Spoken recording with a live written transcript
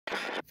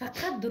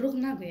فقط دروغ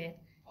نگوید.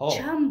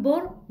 چند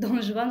بار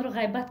دون جوان رو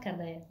غیبت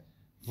کرده اید.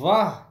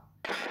 واه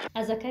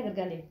از اکه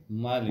گرگلی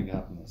مالی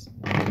گپ نیست.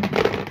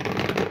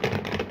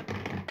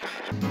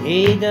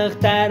 ای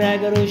دختر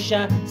اگر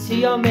روشا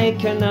سیاه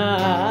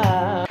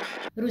میکنه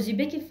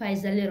روزیبک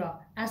فیضلی را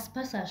از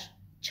پسش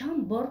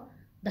چند بار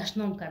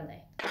دشنام کرده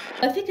اید.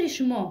 به فکر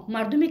شما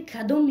مردم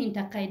کدام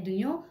منطقه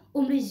دنیا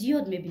عمر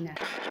زیاد میبینند؟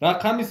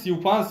 رقم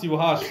 35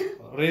 38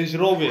 رنج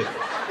روور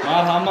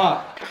مرحمت.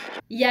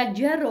 یک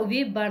جای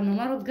راوی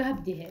برنامه رو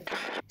گپ دهید.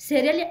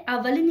 سریال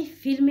اولین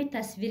فیلم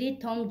تصویری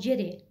تام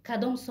جری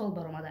کدام سال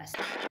برآمده است؟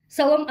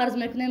 سلام عرض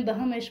میکنم به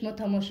همه شما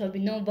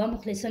تماشابینان و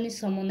مخلصان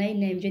سامانه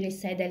نیمجان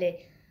سیدلی.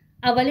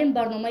 اولین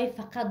برنامه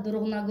فقط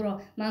دروغ نگو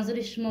را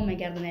منظور شما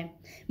میگردونیم.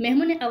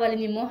 مهمون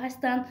اولین ما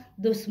هستند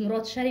دوست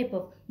مراد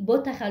شریپوف با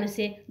تخلص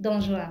دون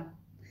جوان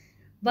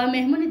و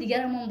مهمون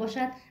دیگر ما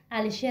باشد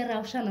علیشیر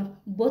روشنوف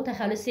با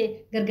تخلص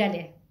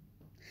گرگلی.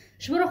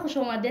 شما را خوش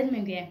آمدید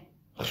میگویم.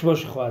 خوش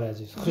باشی خواهر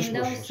عزیز. خوش زنده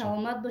و باشی.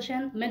 سلامت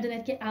باشین.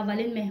 میدونید که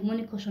اولین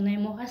مهمون کشانه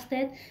ما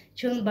هستید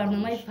چون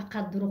برنامه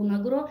فقط دروغ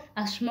نگو را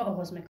از شما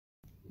آغاز میکنم.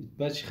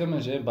 بچه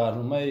خمیشه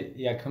برنامه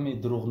یکمی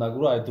دروغ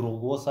نگو را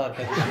دروغگو سر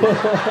کرد.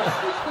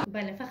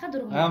 بله فقط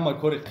دروغ نگو. اما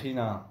کاری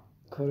قینه.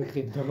 کاری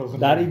خیلی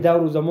در این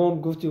دور و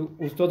زمان گفتی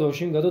استاد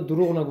هاشم گفت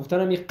دروغ نگفتن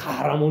هم یک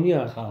قهرمانی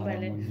است.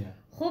 بله.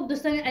 خوب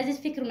دوستان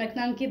عزیز فکر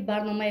میکنم که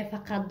برنامه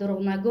فقط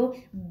دروغ نگو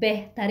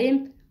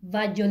بهترین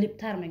و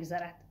جالبتر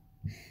میگذرد.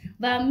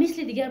 و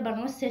مثل دیگر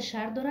برنامه 3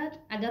 شرط دارد.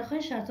 اگر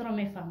خواهید شرط را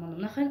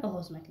میفهمانم نخواهید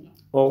آغاز میکنم.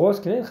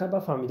 آغاز کنید خب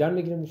فهمیدن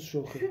میگیریم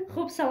شوخی.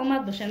 خوب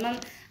سلامت باشین. من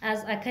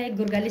از اکای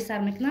گورگالی سر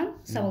میکنم.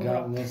 سوال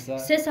را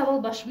 3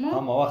 سوال با شما.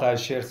 اما وقت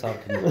از شعر سر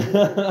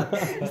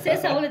کنید. 3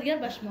 سوال دیگر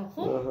با شما.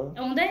 خوب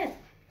آماده اید؟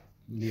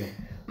 بیا.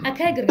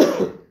 اکای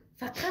گورگالی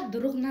فقط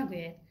دروغ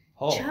نگوید.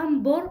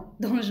 چند بار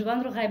دون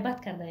جوان رو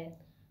غیبت کرده اید؟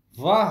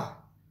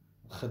 واه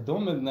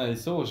خدومت نه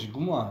ایسا باشی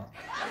گمان.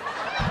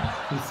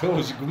 ایسا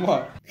باشی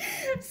گمان.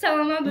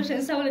 سلامت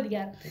باشین. سوال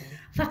دیگر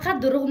فقط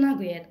دروغ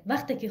نگوید.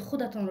 وقتی که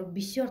خودتون رو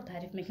بسیار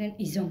تعریف میکنین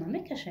ایزا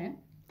نمیکشین؟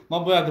 ما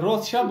باید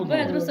راست شب بگم.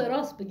 باید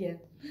راست بگید.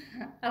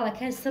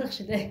 الکی سرخ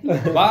شده.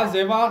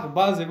 بعضی وقت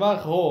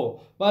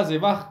بعضی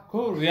وقت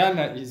کو ریال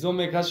نه ایزا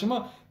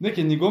میکشم نه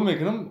که نگاه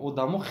میکنم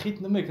آدمو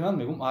خیت نمیکنن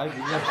میگم ای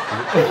دیگه.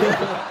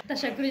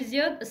 تشکر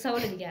زیاد.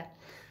 سوال دیگر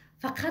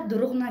فقط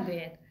دروغ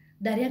نگوید.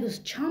 در یک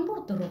روز چند بار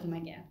دروغ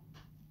میگه؟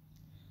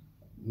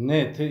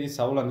 نه تو این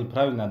سوال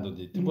نیپراوی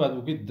ندادی. تو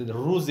باید بگی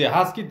روزی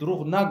هست که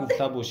دروغ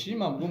نگفته باشی.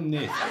 من بگم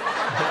نیست.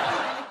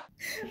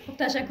 خب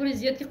تشکر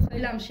زیاد که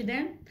قایلم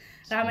شدین.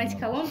 رحمت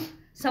کلام.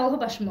 سوال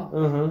با شما.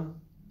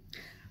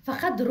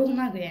 فقط دروغ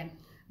نگوین.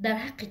 در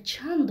حق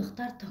چند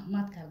دختر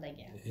تهمت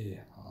کردگی؟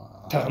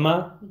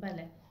 تهمت؟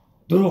 بله.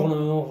 دروغ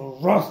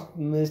نمیگم.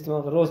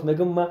 راست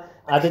میگم. من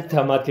عادت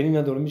تهمت کنیم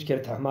من دورمیش که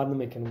تهمت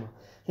نمیکنم.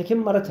 لیکن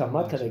مرا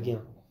تهمت کردگی.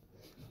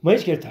 من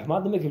هیچ که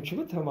تهمت نمیکنم. چی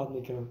بود تهمت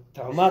میکنم؟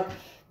 تهمت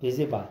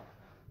بیزی با.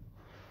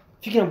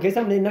 فکرم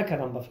کیسم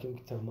نکردم با فکرم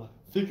که تهمت.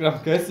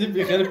 فکرم کسی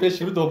بخیر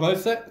پیش رو دوباره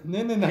سه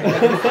نه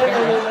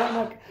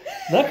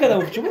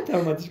نکردم. چی بود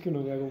تهمتش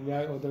کنم؟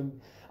 یک آدم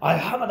ای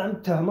همه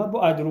تهمت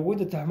با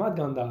دروغگوی تهمت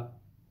گنده.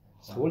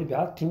 سوالی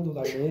بیاد تیم دو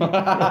داره.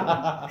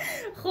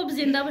 خوب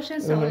زنده باشین.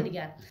 سوال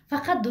دیگر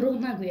فقط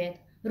دروغ نگوید.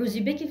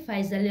 روزیبک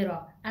فیضلی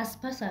را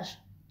از پسش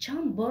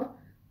چند بار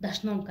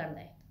دشنام کرده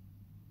اید؟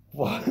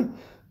 واه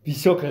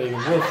بسیار کردیم.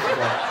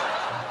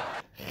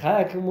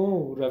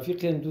 خاکمو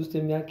رفیق دوست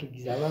میاد که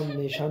گذرم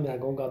نشام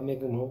یگان گام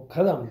میگم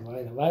کدام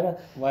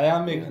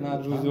وایا میکنه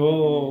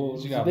روزو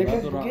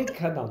بگه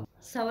کدام.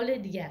 سوال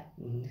دیگر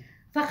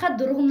فقط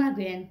دروغ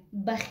نگوین.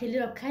 بخیلی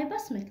را کی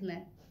بس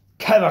میکنه؟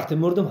 کی وقت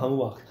مردم همون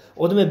وقت.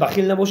 آدم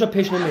بخیل نباشه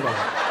پیش نمیره.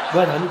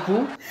 باید همین کو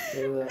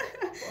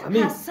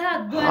همین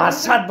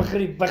حسد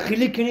بخری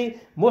بخیلی کنی.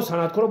 ما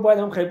صنعتکار باید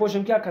هم خیلی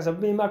باشیم که کسب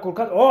ببینیم ما کار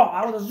کرد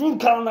الان زور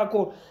کردن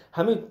نکن.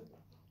 همین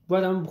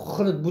باید هم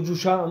خودت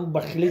بجوشه. هم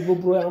بخیلی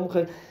ببروی هم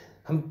خیلی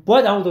هم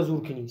باید هم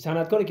زور کنی.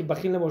 صنعتکاری که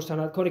بخیل نباشه،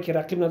 صنعتکاری که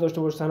رقیب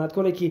نداشته باشه،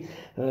 صنعتکاری که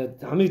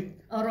همین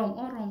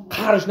آرام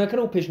خرج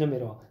نکنه و پیش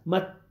نمیره.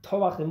 من تا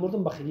وقت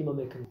مردم بخیلی ما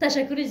میکنم.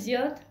 تشکر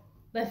زیاد.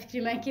 به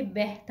فکر من که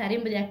بهترین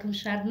بود یکم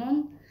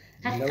شرطمون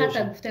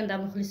حقیقت گفتن در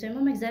مخلصای ما.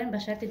 میگذاریم به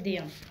شرط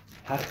دیم.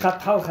 حقیقت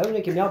تلخ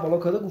اونه که میاد بالا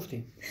کده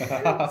گفتیم.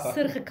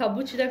 سرخ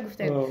کابوت شده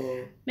گفتیم.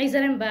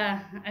 میگذاریم به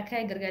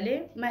اکای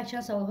گرگالی. من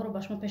چند سوال ها رو با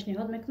شما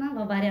پیشنهاد میکنم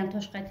و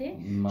واریانتاش قطعی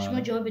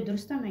شما جواب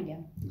درست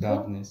میگن.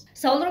 گپ نیست.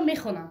 سوال رو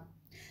میخونم.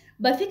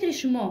 به فکر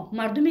شما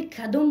مردم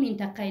کدام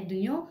منطقه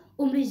دنیا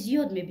عمر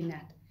زیاد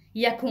میبیند؟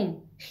 یکم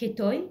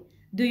خیتای،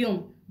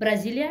 دوم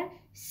برزیلیا،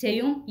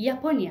 سیوم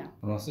یاپونیا.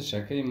 راستی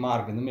شکلی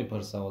مرگ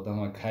نمیپرسه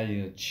آدم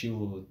کی چی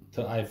و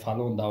تو ای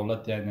فلان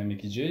دولت یا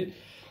نمیگی جای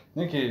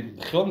نه که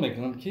خیال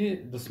میکنم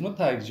که دسمت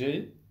تاگ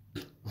جای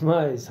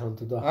ما ایسان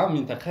تو دا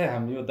منطقه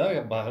همیو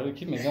دا باقی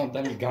که میگم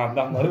دم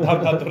گندم داره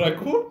دم نداره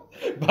کو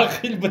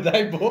بخیل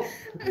بدای بو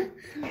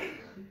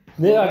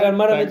نه اگر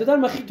مرا میدادن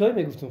من خیتای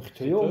میگفتم.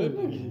 خیتای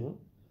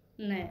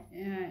نه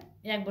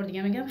یک بار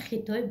دیگه میگم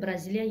خیتای،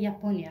 برزیلیا،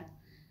 یاپونیا.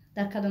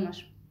 در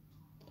کدامش؟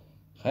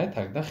 خیلی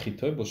تقدر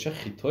خیتای باشه.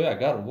 خیتای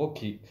اگر و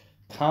که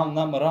кам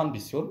намаран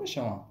бисёр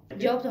мешавам.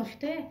 ҷавобтон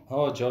хитое?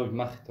 ҷавоби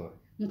ман хитое.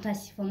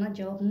 мутаассифона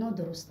ҷавоб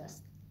нодуруст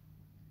аст.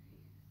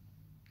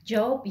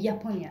 ҷавоб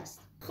Япония аст.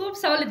 хуб,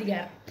 саволи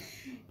дигар.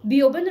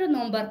 биёбинро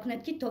номбар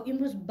кунед ки то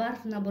имрӯз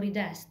барф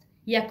наборидааст.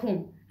 якум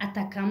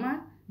Атакама,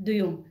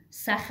 дуюм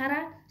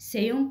Сахара,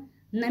 сеюм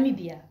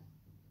Намибия.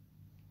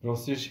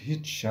 ростиш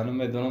ҳеҷ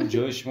намедонам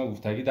ҷои шумо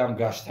гуфтагидам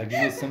гаштагӣ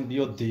нестам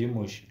биё дуюм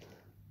бошид.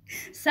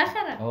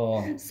 Сахара?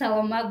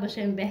 саломат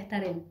бошем,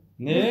 беҳтарин.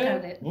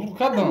 Не, бур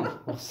кардам.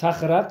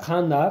 Сахара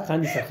қанда,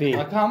 қанди сафед.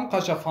 Ака ҳам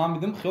қаша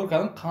фаҳмидим, хиёл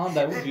кардам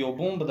қандай бу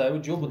биёбон будай бу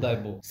ҷо будай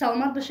бу.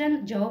 саломат бошен,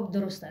 ҷавоб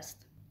дуруст аст.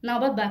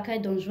 навбат ба акай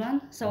Дон Жуан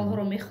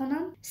саволҳоро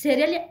мехонам.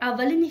 сериали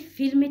аввалини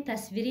филми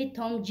тасвирии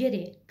Том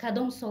Ҷерри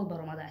кадом сол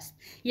баромадааст?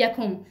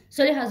 якум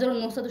соли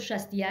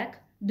 1961,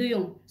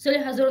 дуюм соли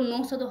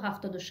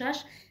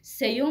 1976,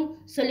 сеюм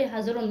соли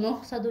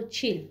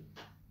 1940.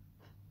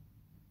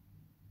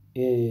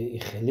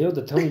 хеле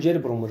ода Том Ҷерри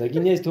баромадагӣ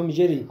нест. Том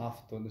Ҷерри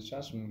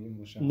 76 мугим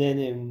боша.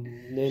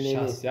 не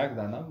 61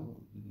 да набуд.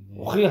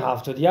 охи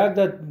 71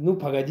 да ну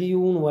пагади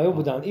он ваё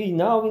будан.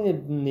 Нав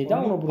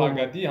недавно буд.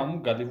 Пагади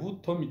ҳамун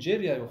Голливуд Томи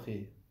Ҷерри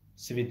охи.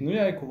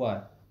 Светнуя кувай.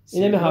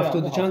 Инами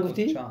 70 чанд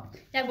гуфти?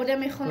 як бор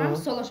мехонам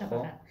солоша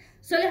фақат.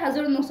 соли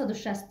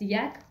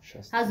 1961,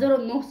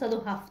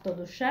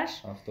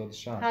 1976,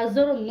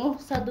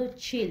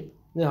 1940.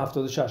 Не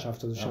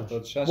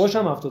 76.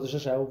 бошам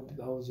 76 ав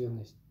зиёд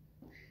нест.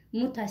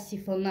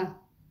 мутаассифона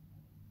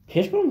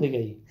ҳеҷ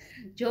баромадагаи?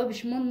 ҷавоби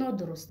шумо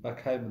нодуруст. Ба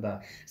кай буда?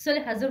 соли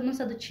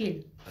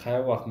 1940. хай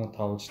вақт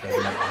мутавоҷ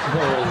шудем.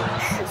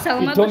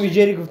 саломат Томи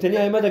Ҷерри гуфтани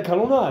аймада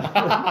калона.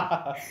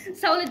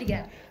 саволи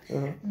дигар.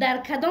 дар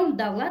кадом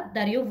давлат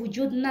дарё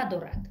вуҷуд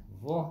надорад?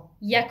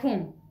 якум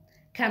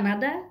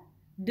Канада,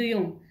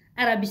 дуюм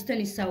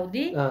Арабистони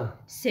Саудӣ,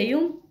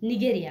 сеюм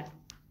Нигерия.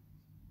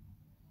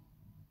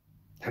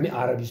 ҳами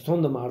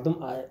Арабистонда мардум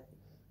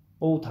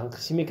او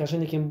تنقسیم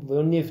میکشن که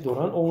نفت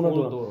دارن او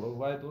ندارن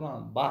وای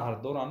دارن بحر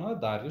دارن نه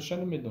دریاش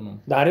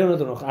نمیدونم دریا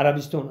ندارن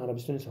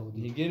عربستان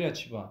سعودی نیگریا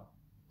چی با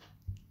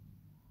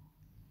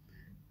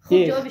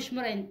خوب جواب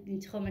شما را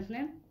انتخاب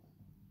میکنیم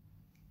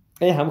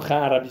هم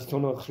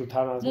عربستان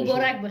خوشتر از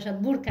مبارک باشد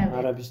بور کردید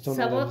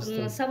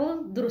عربستان سوال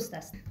درست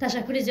است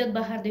تشکر زیاد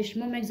به هر دوی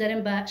شما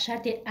میگذاریم به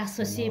شرط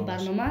اساسی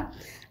برنامه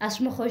از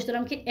شما خواهش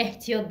دارم که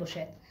احتیاط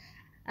باشید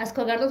از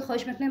کارگردان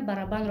خواهش میکنیم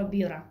برابن رو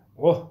بیارن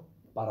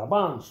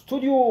барабан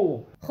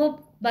студио хуб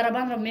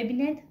барабанро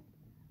мебинед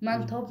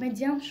ман тоб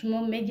медиҳам шумо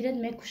мегиред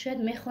мекушед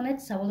мехонед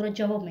саволро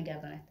ҷавоб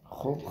мегардонед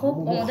хуб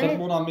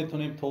омодаедмонам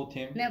метонем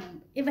тотем не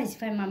ин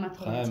вазифаи ман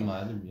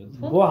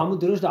бо ҳамун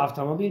дуруст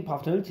автомобил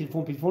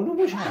телефон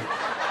набошад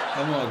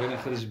ама агар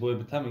хириш бой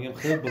бита мегем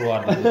хеле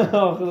бурварда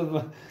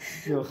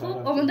хуб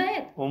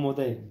омодаед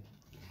омодаед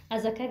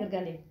аз акай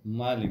Гургалиро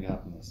майли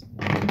гап нест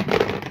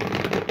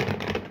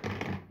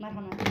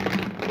марҳамат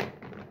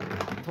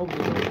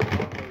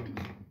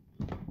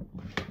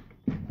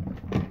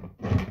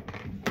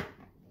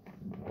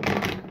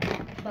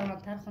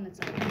баландтар хонед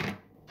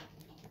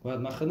باید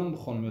من خودم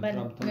بخونم یا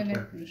برم تو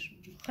نه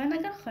خواهی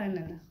نگر خواهی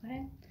نه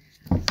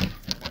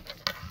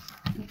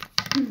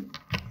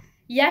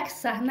یک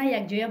صحنه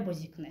یک جای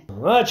بازی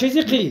کنه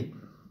چیزی قی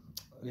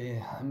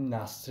همین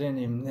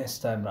نسرینیم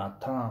نیستم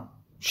رفتم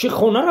چی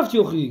خونه رفتی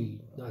اخی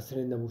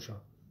نسرین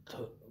نبوشم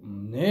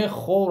نه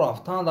خوب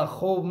رفتن در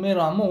خوب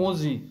میرم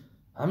اوزی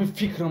همین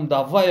فکرم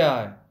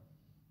دوایه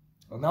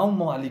نه اون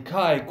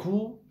مالکه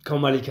کو که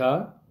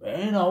مالکه؟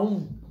 این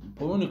اون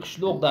پایون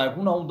قشلوق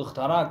دایکون اون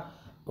دخترک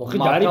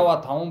مالکه و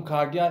تمام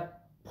کارگر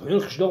پایون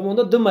قشلوق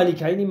مونده دو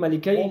مالکه اینی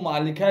مالکه او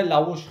مالکه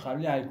لوش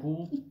خالی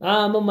ایکو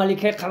ما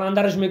مالکه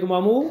قلندرش میگم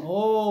امو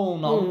او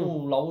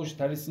نه لوش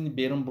تریسینی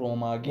بیرون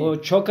بروماگی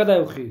چا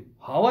کده اخی؟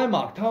 هوای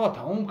مالکه و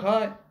تمام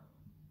کار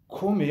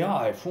کومی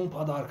آیفون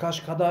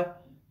پدرکش کده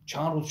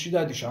چند روز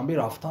شده دیشنبه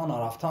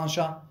رفتن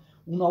شد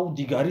اون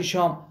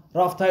دیگریشم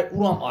رفته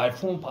اونم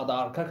آیفون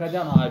پدرکه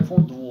کردن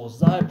آیفون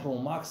 12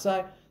 پرو مکس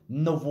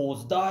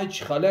 19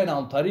 چی خاله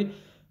نامتری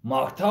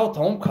مکتب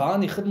تمام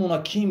کانی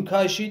خودمون کیم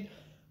کاشید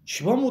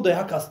چی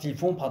بموده یک از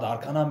تلفن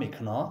پدرکه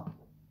نمیکنه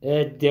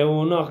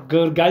دیونا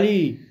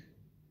گرگلی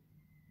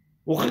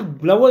اوخی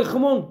بلوای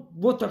خمون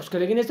بو تاکس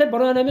کردگی نیست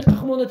برای نمیکنه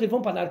خمون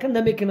تلفن پدرکه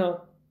نمیکنه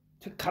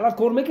کلاف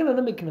کار میکنه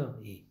نمیکنه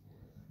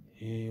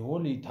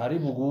اولی تاری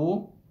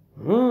بگو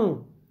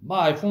با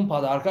آیفون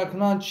پدرکه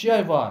کنن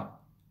چیه وای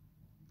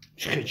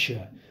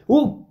چیه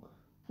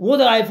او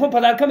در آیفون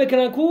پدرکه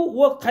میکنن کو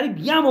او قریب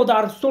یه ما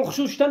در stol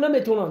خشوشتن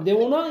نمیتونن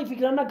دیونا این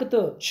فکر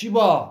نکته چی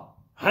با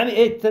همین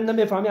ایت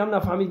نمیفهمی هم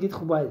نفهمیدید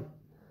خوبه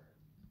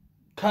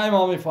کی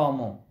ما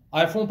میفهمم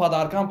آیفون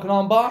پدرکم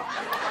کنم با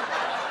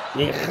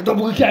خدا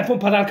بگو که آیفون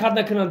پدرکه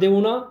نکنن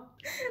دیونا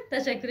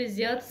تشکر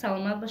زیاد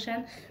سلامت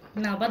باشن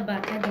نوبت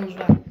برکه دون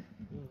جوان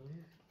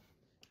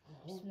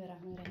بسم الله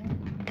الرحمن الرحیم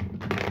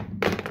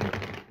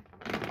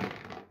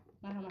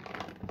مرحمت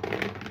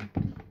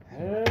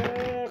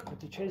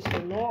قطیچه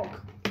سرناک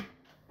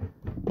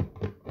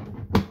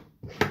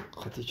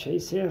قطیچه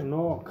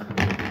سرناک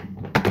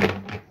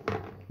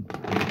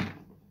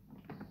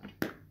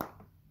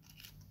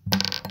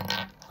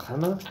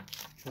خانه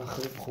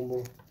خیلی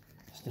خوب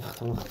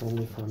ختم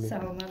میفهمید.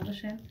 سلامت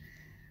باشین.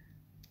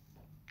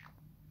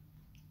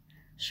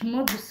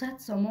 شما 200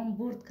 سامان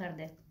برد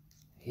کرده.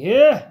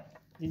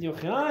 دیدی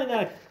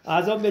خیلی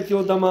عذاب میتی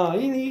آدم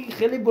این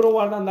خیلی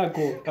برآوردن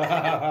نکو.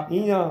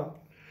 اینا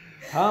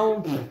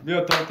تمام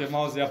بیا تا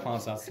موضوع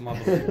 500 سوم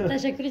بخیر.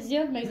 تشکر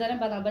زیاد میگذارم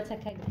به نوبت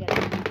سکک دیگه.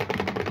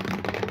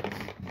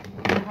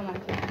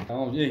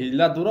 تمام یه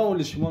هیله دورا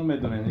ولی شما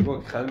میدونین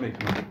نگاه خیلی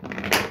میکنه.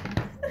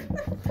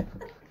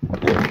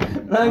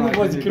 رنگ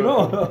بازی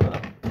کنو.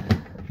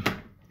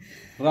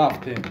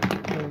 رفتیم.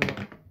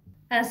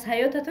 از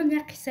حیاتتون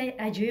یک قصه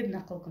عجیب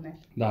نقل کنید.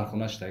 در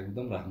خونه‌اش تگ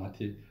بودم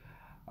رحمتی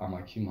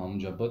اماکیم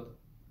همونجا بود.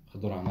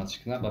 خدا رحمتش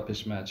کنه. با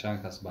پیش من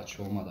چند کس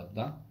بچه اومده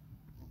بودن.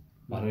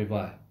 برای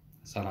وای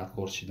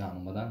صنعتکار شدن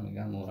اومدن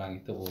میگن ما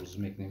رنگیت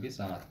آرزو میکنیم که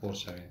صنعتکار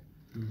شویم.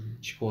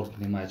 چی کار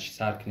کنیم چی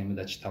سر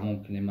کنیم چی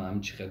تمام کنیم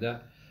همین چی خدا.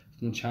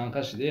 گفتم چند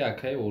کس شده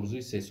یکی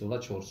آرزوی 3 ساله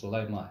 4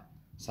 ساله ما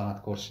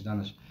صنعتکار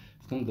شدنش.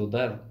 گفتم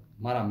دودر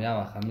مرام یا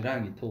وقت همین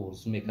رنگیت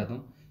آرزو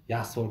میکردم.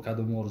 1 سال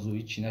کردم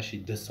آرزوی چی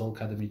نشید 2 سال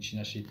کردم چی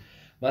نشید.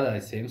 بعد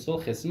از 3 سال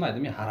خیلی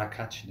مایدمی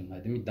حرکت شدم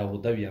مایدمی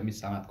دوودوی همی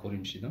صنعتکاری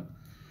میشدم.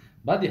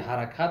 بعدی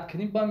حرکت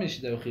کنیم با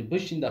میشید آخه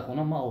بشین در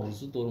خونه ما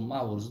آرزو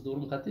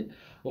دارم خاطی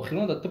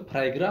آخرون در تو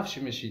پاراگراف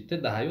میشید تو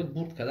در حیات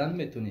برد کردن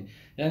میتونی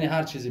یعنی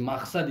هر چیزی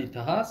مقصدی تو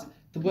هست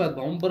تو باید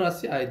با اون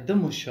برسی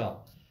ایدمشا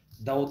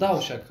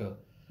داوشه که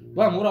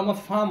و مورا ما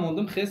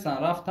فهمیدم خیلی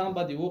رفتم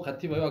بعدی او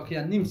خاطی و یا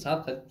که نیم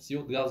ساعت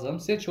زیاد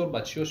گازم 3-4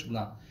 بچه‌اش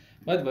بودن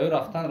بعد وای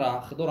رفتن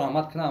خدا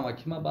رحمت کنه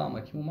اماکیما با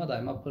اماکیم اومد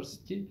ایما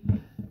پرسید که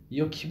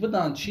یا کی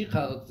بودن چی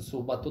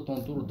صحبتاتون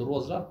دور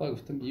دراز رفت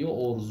گفتم یا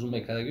آرزو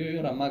میکرد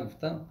یا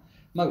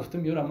ما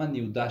گفتم یارو من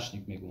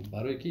نیوداشنیک میگم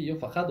برای که یا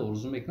فقط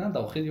آرزو میکنن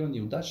داخل یا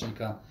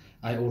نیوداشنیک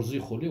ای آرزوی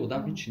خالی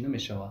آدم هیچ چی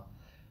نمیشوه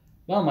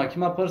و ما که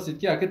ما پرسید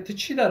که اگه تو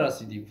چی در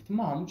رسیدی گفتم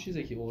ما همون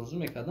چیزی که آرزو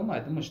میکردم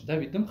ایدمش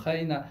دویدم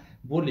خیلی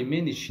بولی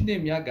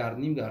منشیدیم یا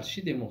گردنیم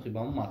گرشیدیم و خیلی به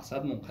اون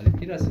مقصد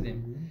منقلبی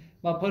رسیدیم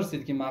ما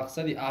پرسید که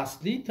مقصدی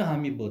اصلی تو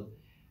همین بود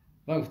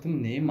و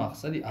گفتم نه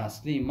مقصدی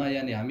اصلی ما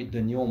یعنی همین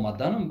دنیا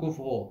اومدنم گفت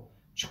ها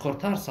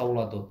چقدر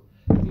سوال داد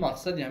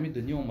مقصدی همین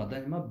دنیا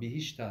اومدن ما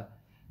بهشت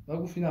و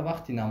گفت اینا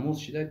وقتی نماز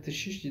شده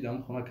تشیش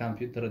دیدم خونه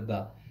کامپیوتر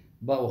دا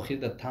با آخر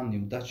دا تام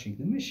نیوداشنیک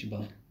نمیشی با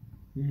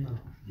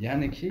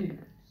یعنی که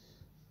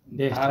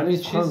همین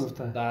چیز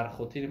در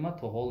خاطر ما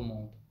تو حال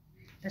موند.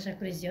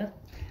 تشکر زیاد.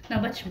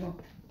 نوبت شما.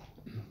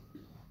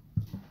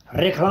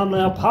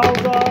 رکلام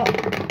پاوزا.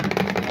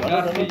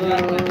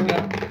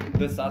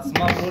 دست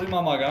ما پوری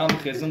ما مگرم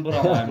خیزم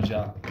برام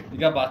همینجا.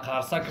 دیگه با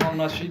قرصه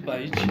کام نشید با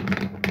هیچی.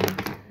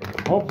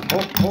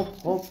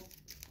 هوپ.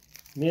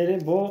 میریم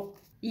با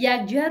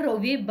یک جا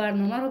روی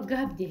برنامه رو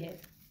گپ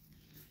دهید.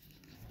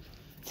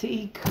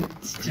 چی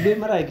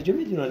مرا یک جا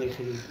میدونانی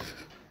خیلی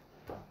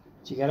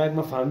چیکار اگه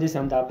ما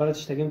فهمیدیم در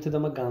براتش تگیم تو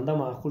دم گنده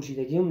معقول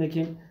شدگیم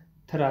لیکن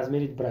تر از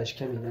میرید برش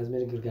کمی از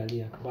میری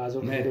گرگالیه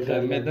بازار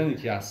گرگالی میدونی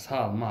که از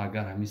سال ما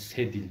اگر همین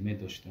 3 دیل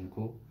میداشتیم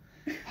کو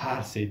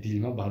هر 3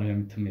 دیل ما برای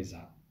همین تو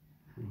میزد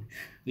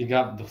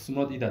دیگه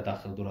دخترات ایده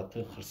داخل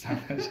دورات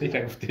خرسانش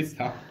دیگه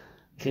گفتم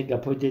خیلی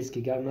گپای دیست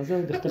که گپ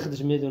نزن دختر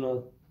خودش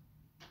میدونه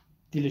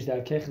دیلش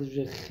در که خودش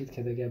خیلی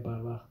کدگه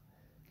بر وقت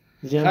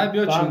خیلی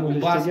بیا چون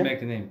باز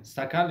میکنیم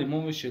استکان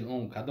لیمون میشید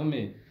اون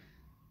کدومی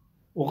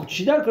او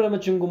چی در کنم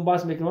چون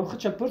گنباس میکنم خود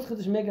چپرت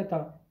خودش میگه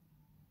تا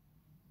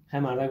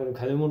هم مردا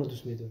گفتم کدومونو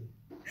دوست میدونی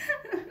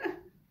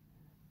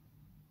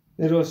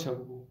روز شب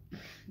بگو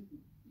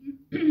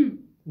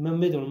من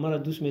میدونم مرا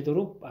دوست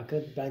میدارم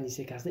اگر بانی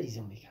سه کاسته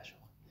ایزم میکشم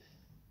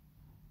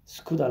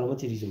سکوت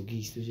علامت ریزوگی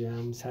است تو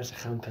هم سرش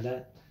خم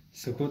کده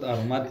سکوت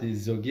علامت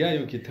ریزوگیه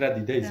یا که تر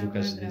دیده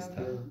ایزوگاش دیست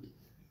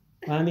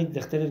همین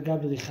دختر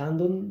گاب دادی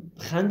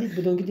خندید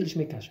بدون که دلش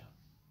میکشه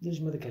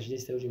دلش مده کشیده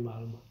است اوجی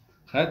معلومه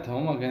خیلی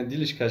تمام اگر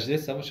دلش کشیده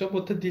است باشه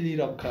با تو دلی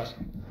را بکش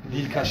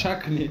دل کشا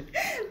کنی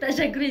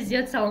تشکر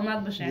زیاد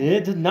سلامت باشه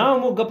نه تو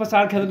نامو گپ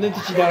سر کردم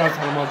تو چی دارم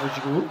سلامت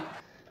باشی گو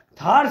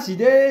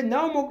ترسیده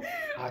نامو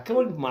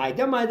اکمل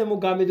مایده مو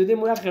گام داده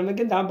مو اخر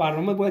میگن دام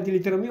برنامه باید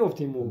دلیتر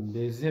میافتیم مو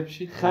بزیب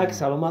شید خاک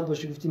سلامت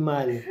باشی گفتی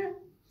مال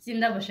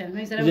زنده باشه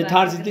میذارم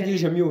ترسیده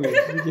دلش میومد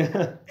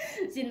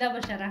زنده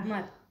باشه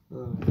رحمت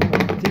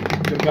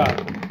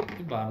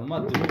برنامه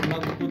دروغ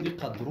نگو دیگه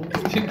دروغ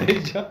گفتیم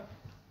دیجا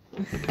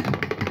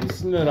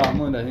بسم الله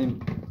الرحمن الرحیم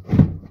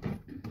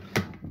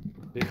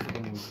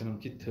بخدم میکنم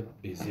که تو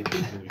بزیب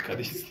شدوی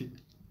کدیستی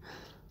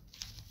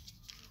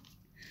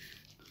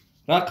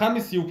رقم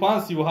 35-38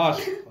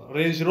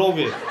 رنج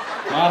روور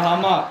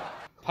مرحمت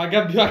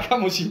پگه بیا که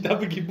ماشینده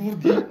بگی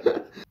بردی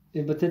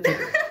البته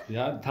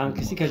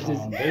تانکسی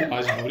کشیده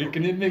مجبوری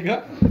کنید میگه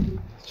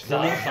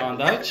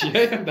خنده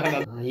چیه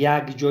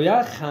یک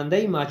جویا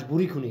خنده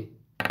مجبوری کنی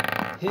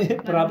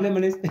پرابلم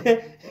نیست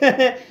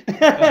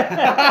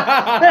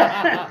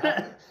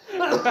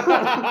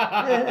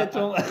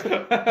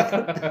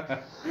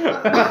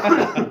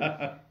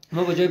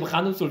ما با جای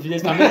بخندم سلفیده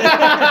استم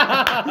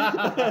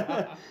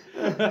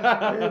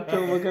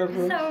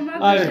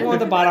شما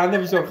تو برنده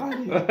بیشتر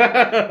خواهی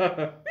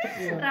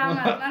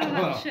رحمت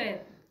من شد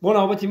بون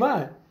آباتی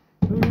ما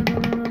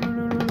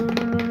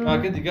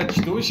که دیگه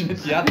چطورش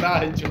میتیات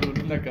تا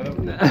چطور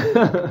نکردم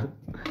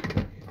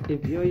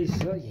بیایی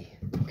سایی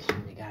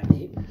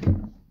نگردی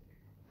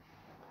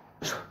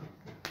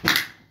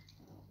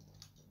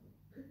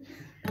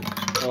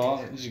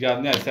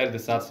جگرنی از سر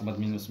دستات سمت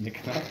مینوس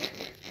میکنم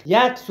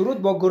یک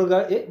سرود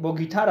با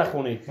گیتار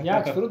خونید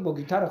یک سرود با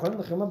گیتار خونید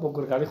میخوام با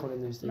گرگالی خونید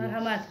نوشته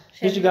مرحمت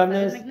هیچ گپ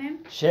نیست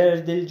شعر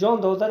دل جان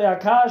دادر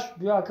یکاش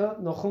بیا که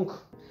نخون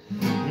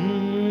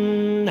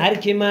هر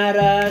کی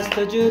مرا از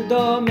تو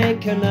جدا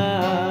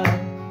میکنه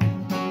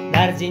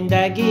در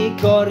زندگی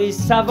کاری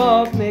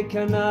ثواب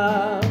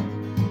میکنه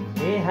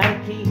هر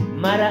کی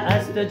مرا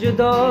از تو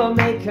جدا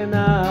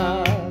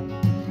میکنه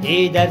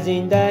در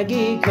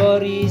زندگی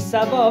کاری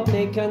ثواب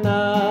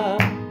میکنه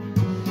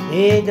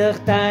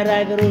دختر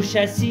اگر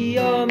روش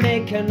سیاه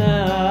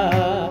میکنه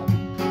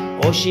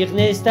عاشق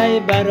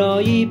نیسته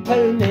برای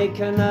پل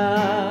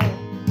میکنه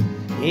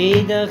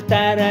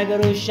دختر اگر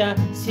روش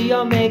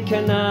سیاه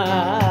میکنه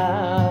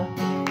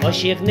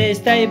عاشق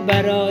نیسته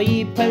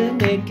برای پل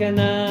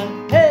میکنه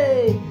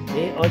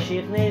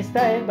عاشق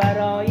نیسته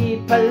برای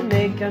پل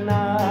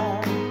میکنه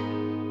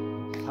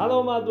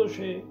سلامت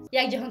باشی.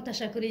 یک جهان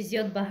تشکری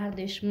زیاد به هر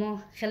دوی شما.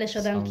 خیلی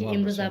شدم که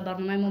امروز در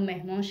برنامه ما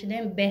مهمان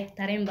شدیم.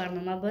 بهترین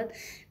برنامه بود،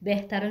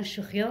 بهترین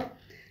شوخی‌ها.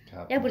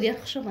 یک بار دیگه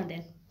خوش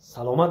آمدین.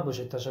 سلامت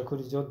باشید.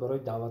 تشکری زیاد برای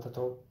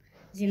دعوتتون.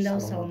 زنده و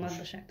سلامت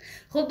باشید.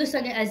 خوب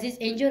دوستان عزیز،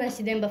 اینجا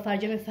رسیدیم به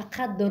فرجام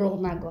فقط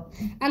دروغ نگو.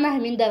 انا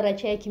همین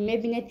دورچه‌ای که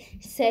میبینید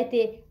سایت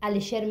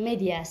علیشر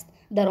مدیا است.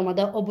 در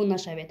اومده ابون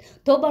نشوید.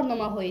 تا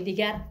برنامه‌های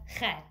دیگر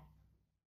خیر.